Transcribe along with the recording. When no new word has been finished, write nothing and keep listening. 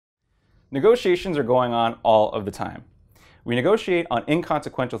Negotiations are going on all of the time. We negotiate on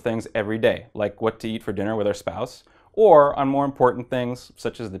inconsequential things every day, like what to eat for dinner with our spouse, or on more important things,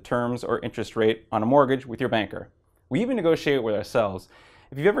 such as the terms or interest rate on a mortgage with your banker. We even negotiate with ourselves.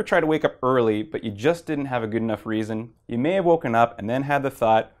 If you've ever tried to wake up early, but you just didn't have a good enough reason, you may have woken up and then had the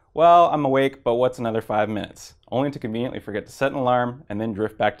thought, well, I'm awake, but what's another 5 minutes? Only to conveniently forget to set an alarm and then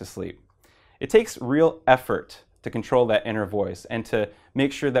drift back to sleep. It takes real effort to control that inner voice and to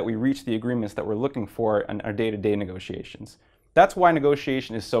make sure that we reach the agreements that we're looking for in our day-to-day negotiations. That's why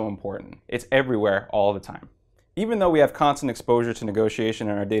negotiation is so important. It's everywhere all the time. Even though we have constant exposure to negotiation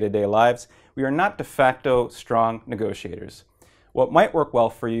in our day-to-day lives, we are not de facto strong negotiators. What might work well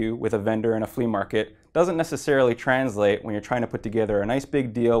for you with a vendor in a flea market doesn't necessarily translate when you're trying to put together a nice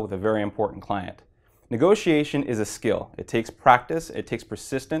big deal with a very important client. Negotiation is a skill. It takes practice, it takes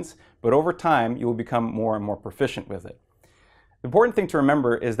persistence, but over time you will become more and more proficient with it. The important thing to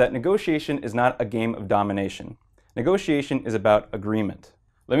remember is that negotiation is not a game of domination. Negotiation is about agreement.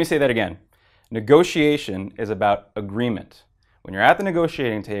 Let me say that again. Negotiation is about agreement. When you're at the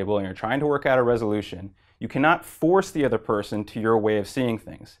negotiating table and you're trying to work out a resolution, you cannot force the other person to your way of seeing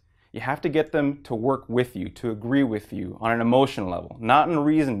things. You have to get them to work with you, to agree with you on an emotional level, not on a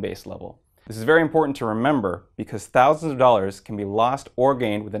reason-based level. This is very important to remember because thousands of dollars can be lost or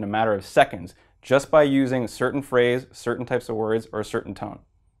gained within a matter of seconds just by using a certain phrase, certain types of words, or a certain tone.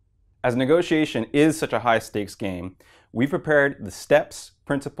 As negotiation is such a high-stakes game, we've prepared the steps,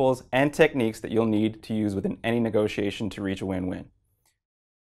 principles, and techniques that you'll need to use within any negotiation to reach a win-win.